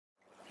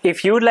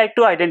If you'd like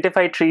to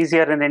identify trees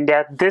here in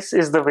India, this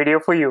is the video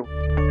for you.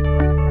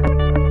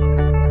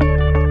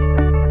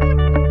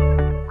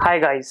 Hi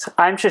guys,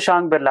 I'm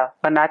Shashank Birla,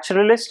 a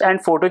naturalist and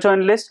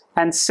photojournalist,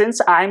 and since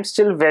I'm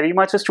still very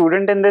much a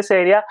student in this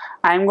area,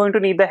 I'm going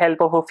to need the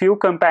help of a few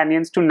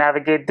companions to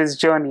navigate this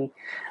journey.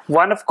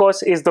 One of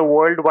course is the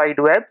World Wide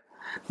Web,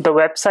 the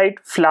website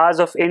Flowers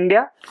of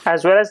India,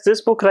 as well as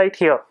this book right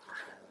here,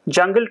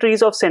 Jungle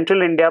Trees of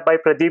Central India by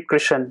Pradeep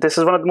Krishan. This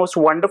is one of the most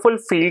wonderful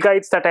field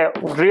guides that I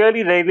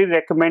really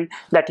recommend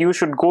that you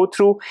should go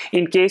through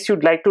in case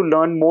you'd like to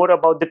learn more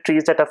about the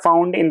trees that are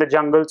found in the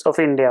jungles of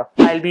India.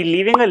 I'll be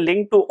leaving a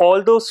link to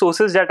all those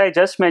sources that I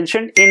just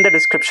mentioned in the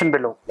description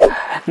below.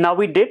 Now,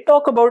 we did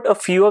talk about a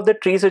few of the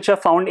trees which are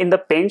found in the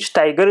Pench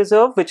Tiger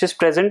Reserve, which is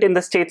present in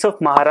the states of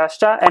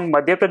Maharashtra and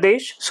Madhya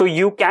Pradesh. So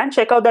you can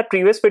check out that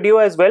previous video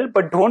as well,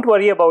 but don't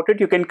worry about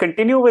it. You can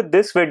continue with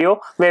this video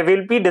where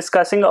we'll be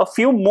discussing a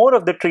few more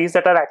of the trees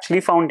that are actually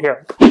found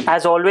here.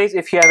 As always,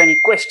 if you have any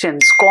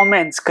questions,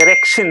 comments,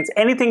 corrections,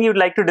 anything you'd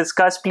like to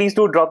discuss, please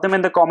do drop them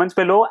in the comments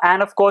below.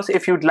 And of course,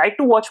 if you'd like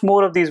to watch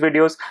more of these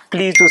videos,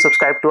 please do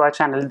subscribe to our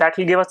channel. That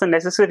will give us the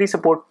necessary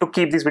support to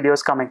keep these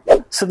videos coming.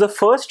 So the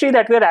first tree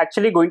that we are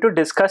actually going to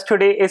discuss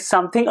today is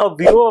something a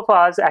viewer of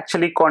ours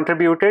actually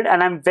contributed,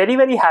 and I'm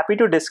very happy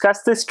to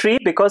discuss this tree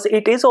because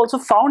it is also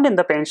found in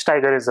the Pench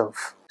Tiger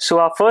Reserve. So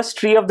our first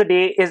tree of the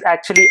day is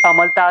actually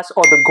Amaltas,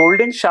 or the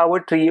golden shower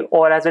tree,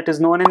 or as it is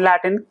known in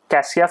Latin,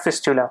 Cassia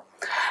fistula.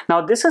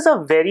 Now this is a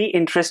very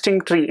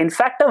interesting tree, in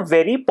fact a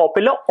very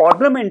popular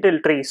ornamental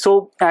tree.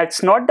 So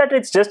it's not that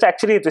it's just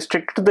actually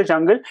restricted to the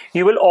jungle.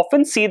 You will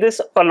often see this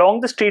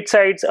along the street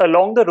sides,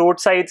 along the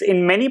roadsides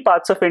in many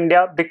parts of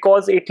India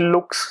because it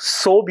looks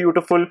so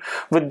beautiful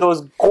with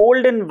those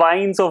golden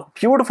vines of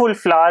beautiful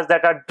flowers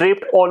that are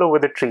draped all over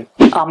the tree.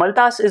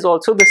 Amaltas is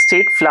also the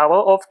state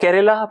flower of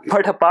Kerala,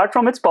 but apart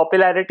from its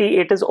popularity,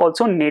 it is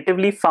also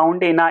natively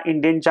found in our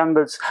Indian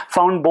jungles,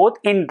 found both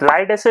in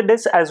dry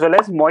deciduous as well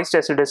as moist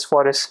deciduous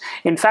forests.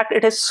 In fact,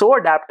 it is so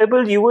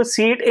adaptable, you will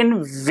see it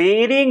in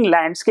varying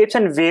landscapes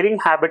and varying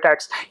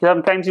habitats.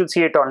 Sometimes you'll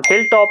see it on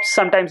hilltops,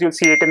 sometimes you'll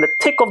see it in the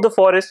thick of the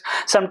forest,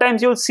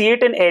 sometimes you'll see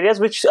it in areas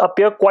which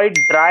appear quite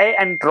dry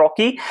and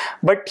rocky.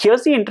 But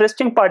here's the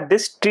interesting part,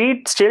 this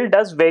tree still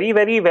does very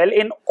well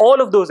in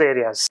all of those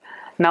areas.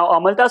 Now,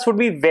 Amaltas would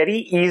be very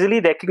easily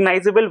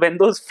recognizable when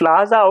those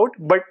flowers are out,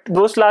 but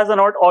those flowers are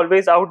not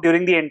always out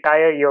during the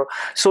entire year.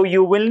 So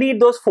you will need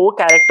those four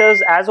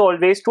characters as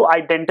always to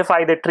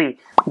identify the tree: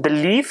 the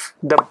leaf,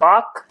 the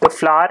bark, the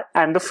flower,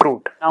 and the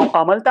fruit. Now,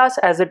 Amaltas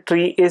as a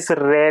tree is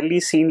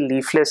rarely seen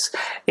leafless.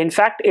 In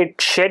fact,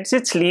 it sheds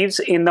its leaves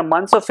in the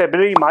months of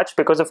February, March,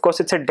 because of course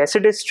it's a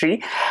deciduous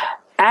tree.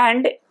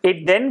 And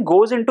it then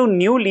goes into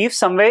new leaves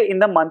somewhere in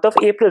the month of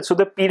April. So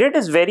the period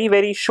is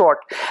very short.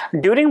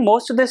 During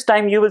most of this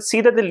time, you will see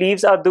that the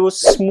leaves are those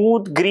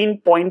smooth green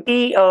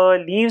pointy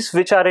leaves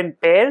which are in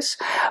pairs.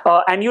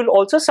 And you'll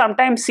also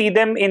sometimes see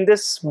them in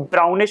this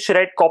brownish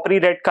red, coppery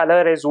red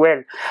color as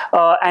well.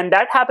 And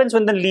that happens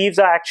when the leaves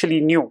are actually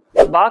new.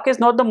 Bark is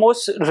not the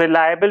most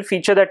reliable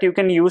feature that you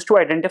can use to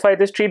identify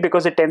this tree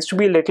because it tends to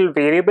be a little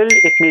variable.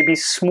 It may be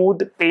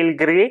smooth pale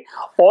gray,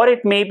 or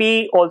it may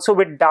be also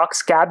with dark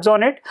scabs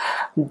on it.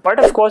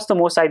 But of course, the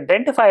most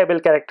identifiable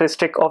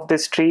characteristic of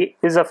this tree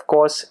is of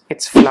course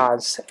its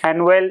flowers.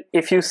 And well,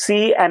 if you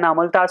see an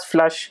Amaltas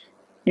flush,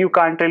 you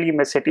can't really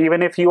miss it,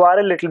 even if you are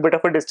a little bit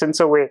of a distance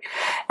away.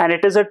 And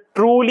it is a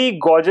truly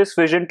gorgeous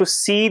vision to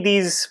see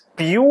these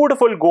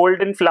beautiful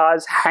golden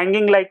flowers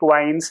hanging like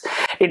vines.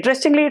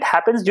 Interestingly, it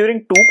happens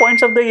during 2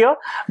 points of the year,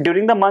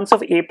 during the months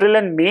of April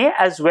and May,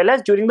 as well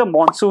as during the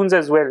monsoons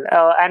as well.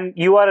 And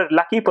you are a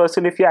lucky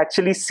person if you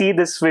actually see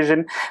this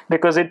vision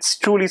because it's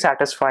truly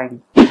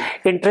satisfying.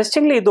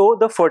 Interestingly though,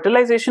 the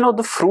fertilization of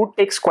the fruit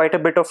takes quite a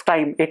bit of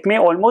time. It may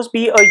almost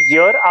be a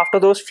year after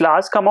those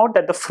flowers come out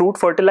that the fruit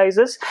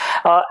fertilizes.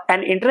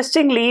 And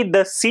interestingly,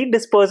 the seed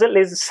dispersal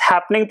is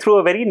happening through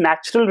a very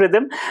natural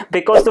rhythm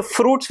because the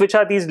fruits, which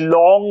are these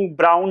long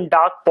brown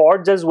dark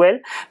pods as well,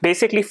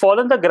 basically fall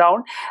on the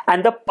ground,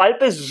 and the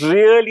pulp is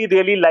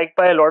really liked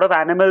by a lot of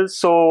animals.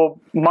 So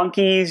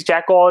monkeys,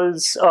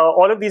 jackals,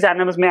 all of these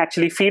animals may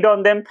actually feed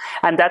on them,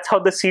 and that's how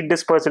the seed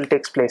dispersal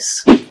takes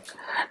place.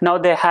 Now,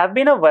 there have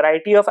been a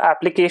variety of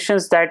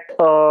applications that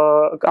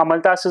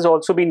Amaltas has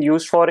also been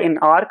used for in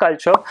our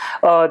culture.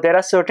 There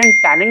are certain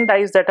tanning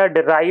dyes that are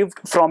derived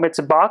from its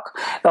bark.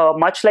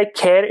 Much like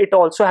hair, it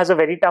also has a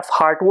very tough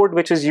heartwood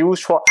which is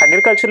used for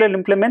agricultural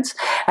implements.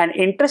 And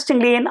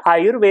interestingly, in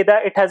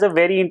Ayurveda, it has a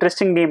very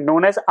interesting name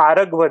known as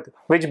Aragvad,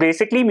 which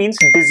basically means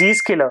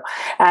disease killer.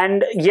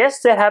 And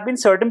yes, there have been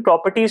certain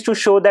properties to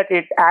show that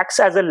it acts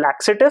as a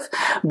laxative,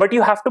 but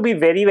you have to be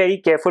very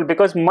careful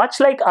because much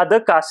like other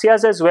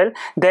Cassias as well,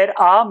 there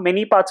are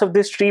many parts of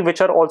this tree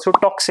which are also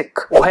toxic.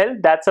 Well,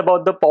 that's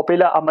about the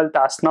popular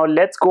Amaltas. Now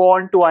let's go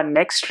on to our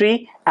next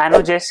tree,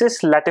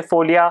 Anogeissus,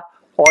 latifolia,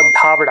 or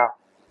Dhavda.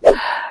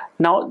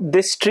 Now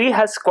this tree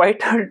has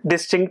quite a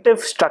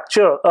distinctive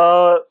structure.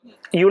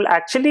 you'll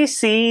actually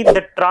see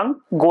the trunk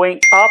going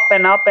up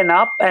and up and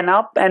up and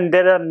up, and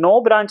there are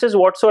no branches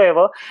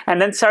whatsoever.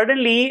 And then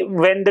suddenly,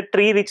 when the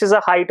tree reaches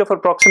a height of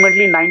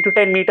approximately 9 to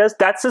 10 meters,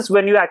 that's just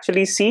when you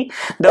actually see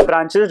the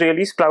branches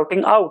really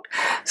sprouting out.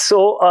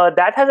 So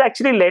that has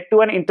actually led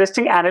to an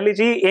interesting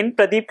analogy in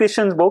Pradeep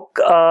Krishan's book,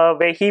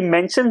 where he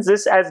mentions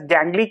this as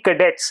gangly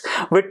cadets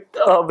with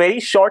very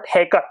short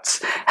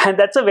haircuts, and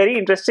that's a very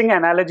interesting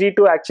analogy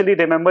to actually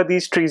remember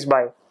these trees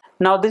by.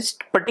 Now, this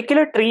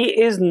particular tree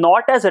is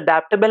not as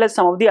adaptable as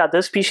some of the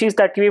other species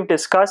that we've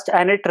discussed,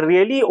 and it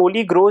really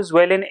only grows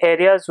well in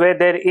areas where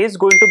there is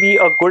going to be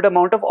a good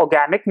amount of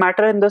organic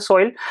matter in the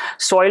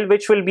soil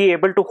which will be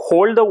able to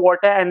hold the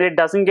water and it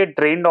doesn't get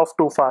drained off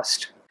too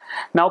fast.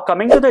 Now,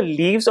 coming to the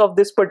leaves of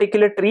this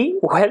particular tree,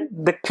 well,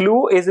 the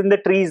clue is in the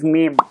tree's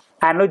name.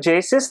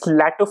 Anogeissus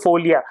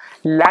latifolia.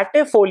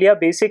 Latifolia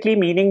basically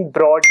meaning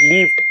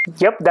broad-leaved.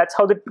 Yep, that's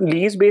how the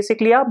leaves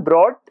basically are,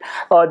 broad.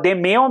 They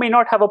may or may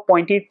not have a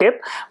pointy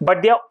tip,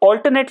 but they are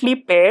alternately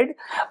paired,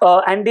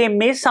 and they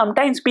may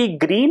sometimes be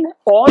green,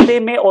 or they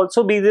may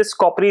also be this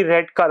coppery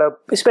red color,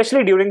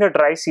 especially during the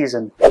dry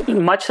season.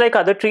 Much like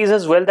other trees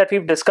as well that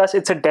we've discussed,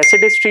 it's a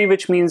deciduous tree,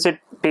 which means it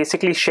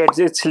basically sheds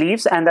its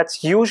leaves, and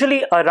that's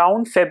usually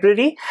around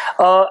February.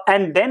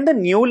 And then the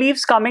new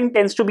leaves coming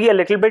tends to be a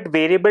little bit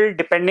variable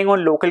depending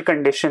on local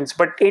conditions,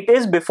 but it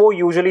is before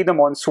usually the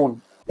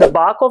monsoon. The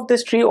bark of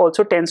this tree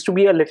also tends to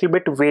be a little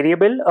bit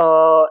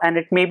variable, and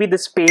it may be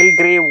this pale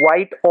grey,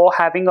 white, or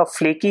having a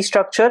flaky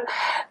structure.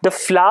 The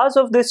flowers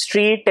of this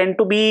tree tend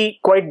to be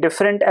quite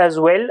different as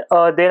well.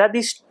 There are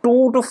these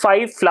 2 to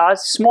 5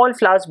 flowers, small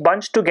flowers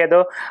bunched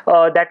together,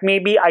 that may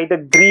be either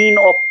green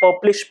or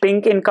purplish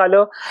pink in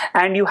color,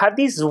 and you have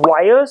these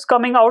wires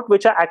coming out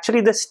which are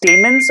actually the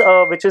stamens,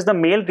 which is the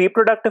male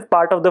reproductive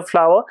part of the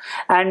flower,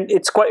 and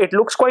it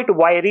looks quite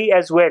wiry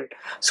as well.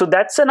 So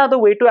that's another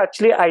way to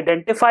actually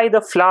identify the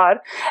flower,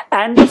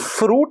 and the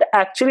fruit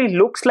actually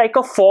looks like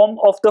a form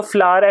of the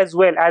flower as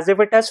well, as if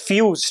it has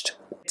fused.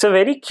 It's a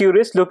very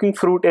curious looking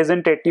fruit,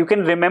 isn't it? You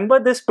can remember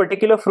this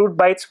particular fruit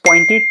by its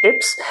pointy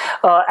tips,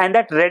 and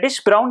that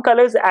reddish brown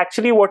color is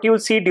actually what you'll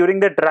see during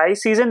the dry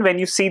season. When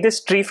you see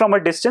this tree from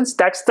a distance,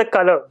 that's the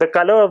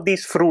color of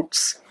these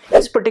fruits.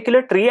 This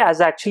particular tree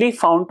is actually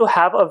found to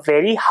have a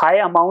very high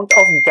amount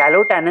of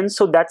gallotannins,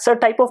 so that's a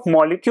type of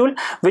molecule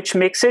which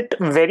makes it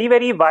very,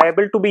 very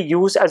viable to be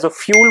used as a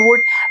fuel wood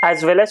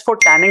as well as for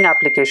tanning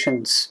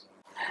applications.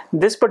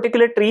 This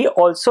particular tree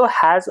also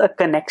has a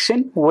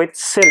connection with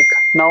silk.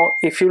 Now,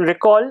 if you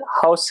recall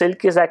how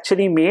silk is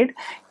actually made,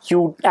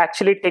 you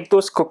actually take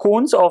those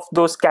cocoons of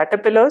those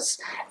caterpillars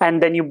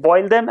and then you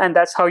boil them, and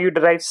that's how you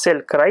derive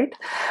silk, right?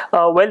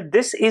 Well,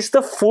 this is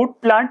the food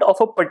plant of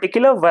a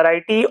particular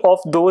variety of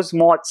those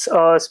moths,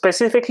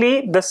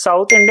 specifically the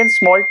South Indian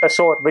small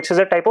tussor, which is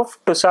a type of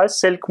tussar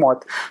silk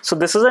moth. So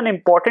this is an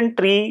important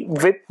tree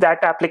with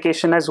that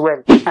application as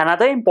well.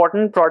 Another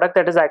important product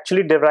that is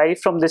actually derived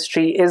from this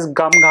tree is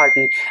gum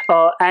ghati,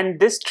 and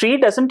this tree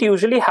doesn't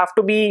usually have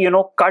to be,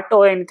 cut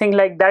or anything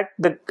like that.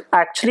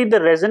 Actually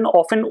the resin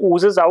often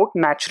oozes out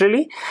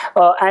naturally,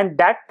 and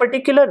that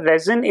particular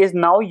resin is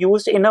now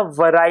used in a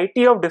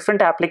variety of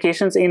different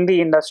applications in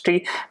the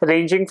industry,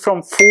 ranging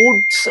from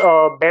foods,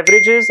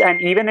 beverages, and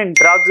even in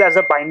drugs as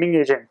a binding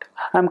agent.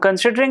 I'm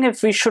considering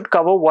if we should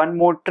cover one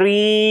more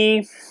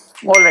tree.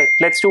 Alright,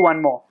 let's do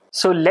one more.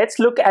 So let's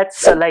look at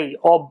Salai,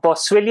 or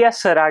Boswellia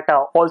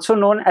serrata, also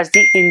known as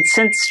the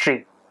incense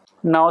tree.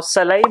 Now,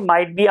 Salai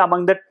might be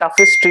among the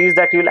toughest trees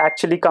that you'll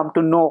actually come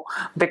to know,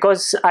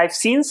 because I've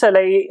seen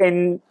Salai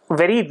in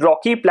very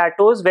rocky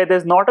plateaus where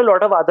there's not a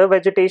lot of other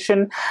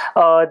vegetation.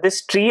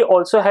 This tree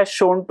also has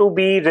shown to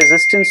be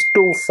resistant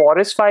to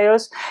forest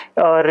fires,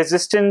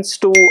 resistance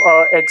to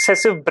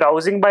excessive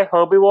browsing by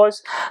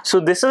herbivores. So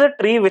this is a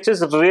tree which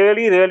is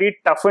really, really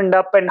toughened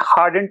up and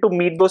hardened to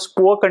meet those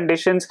poor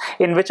conditions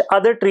in which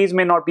other trees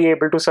may not be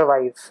able to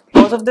survive.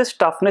 Because of this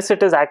toughness,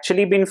 it has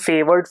actually been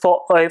favored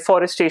for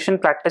afforestation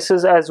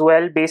practices as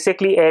well.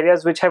 Basically,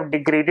 areas which have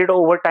degraded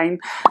over time,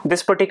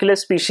 this particular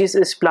species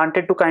is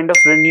planted to kind of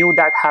renew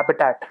that habitat.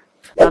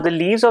 Now, the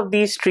leaves of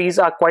these trees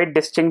are quite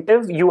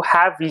distinctive. You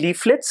have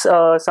leaflets,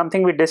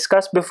 something we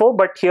discussed before,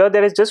 but here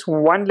there is just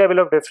one level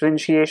of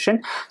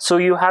differentiation. So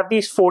you have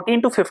these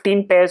 14 to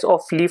 15 pairs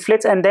of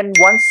leaflets, and then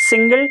one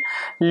single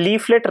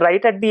leaflet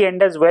right at the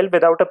end as well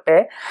without a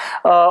pair.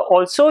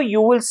 Also,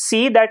 you will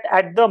see that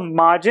at the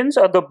margins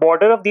or the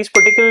border of these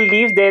particular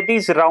leaves, there are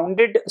these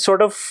rounded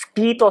sort of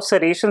teeth or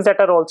serrations that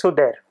are also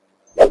there.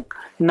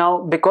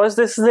 Now, because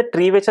this is a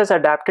tree which has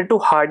adapted to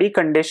hardy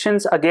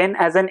conditions, again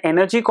as an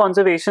energy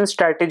conservation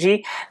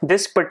strategy,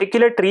 this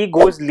particular tree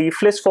goes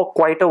leafless for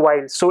quite a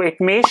while. So it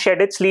may shed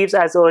its leaves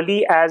as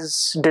early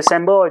as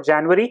December or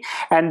January,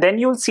 and then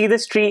you'll see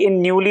this tree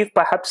in new leaf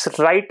perhaps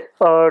right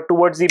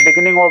towards the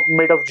beginning or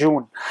mid of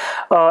June.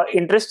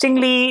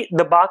 Interestingly,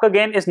 the bark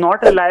again is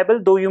not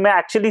reliable, though you may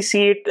actually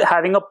see it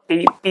having a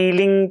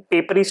peeling,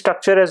 papery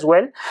structure as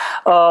well.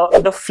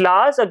 The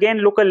flowers again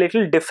look a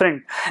little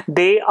different.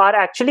 They are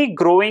actually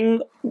growing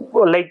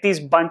like these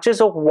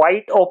bunches of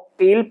white or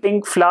pale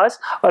pink flowers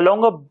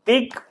along a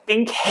big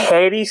pink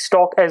hairy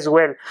stalk as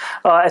well.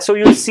 So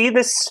you'll see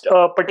this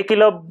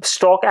particular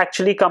stalk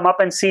actually come up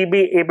and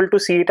be able to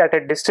see it at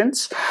a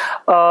distance.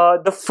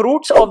 The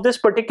fruits of this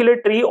particular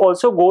tree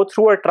also go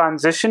through a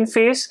transition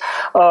phase.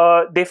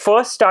 They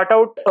first start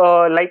out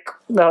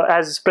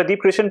as Pradeep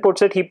Krishan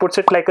puts it, he puts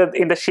it like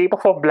in the shape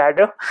of a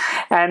bladder,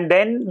 and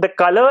then the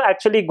color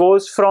actually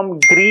goes from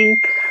green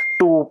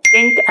to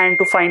pink and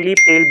to finally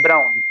pale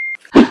brown.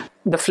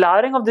 The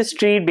flowering of this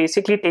tree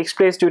basically takes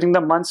place during the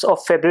months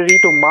of February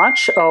to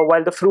March,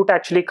 while the fruit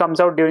actually comes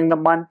out during the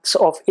months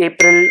of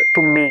April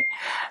to May.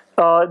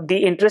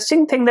 The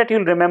interesting thing that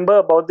you'll remember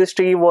about this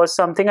tree was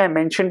something I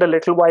mentioned a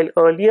little while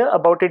earlier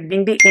about it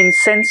being the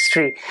incense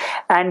tree.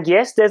 And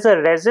yes, there's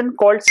a resin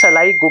called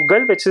Salai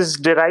which is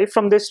derived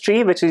from this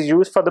tree, which is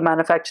used for the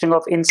manufacturing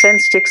of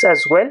incense sticks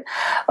as well.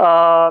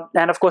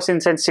 And of course,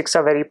 incense sticks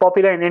are very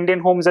popular in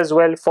Indian homes as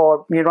well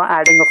for,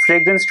 adding a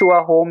fragrance to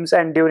our homes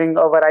and during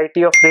a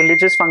variety of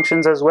religious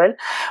functions as well.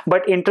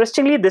 But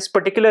interestingly, this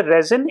particular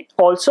resin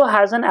also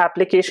has an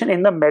application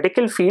in the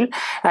medical field,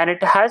 and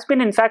it has been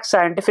in fact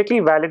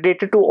scientifically validated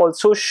to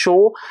also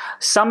show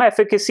some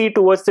efficacy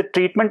towards the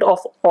treatment of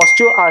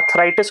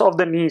osteoarthritis of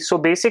the knee. So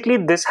basically,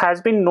 this has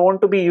been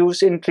known to be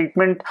used in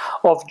treatment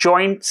of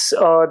joints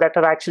that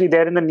are actually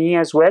there in the knee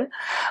as well.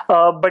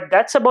 But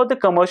that's about the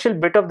commercial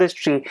bit of this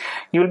tree.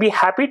 You'll be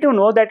happy to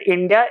know that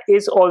India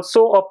is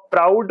also a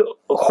proud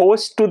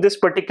host to this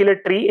particular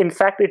tree. In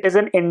fact, it is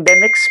an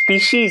endemic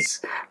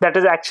species that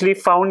is actually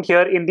found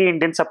here in the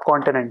Indian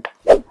subcontinent.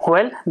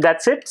 Well,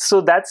 that's it.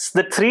 So that's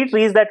the 3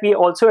 trees that we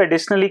also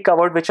additionally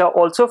covered, which are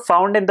also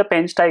found in the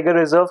Pench Tiger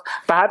Reserve.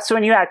 Perhaps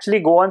when you actually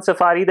go on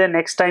safari the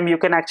next time, you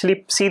can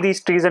actually see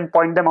these trees and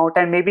point them out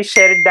and maybe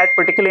share that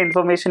particular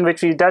information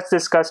which we just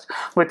discussed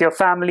with your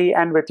family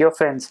and with your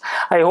friends.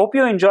 I hope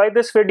you enjoyed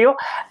this video.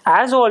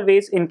 As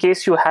always, in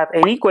case you have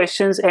any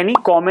questions, any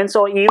comments,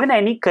 or even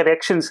any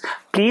corrections,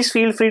 please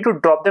feel free to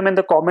drop them in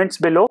the comments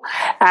below.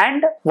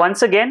 And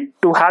once again,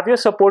 to have your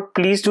support,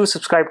 please do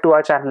subscribe to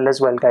our channel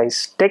as well,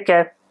 guys. Take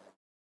care.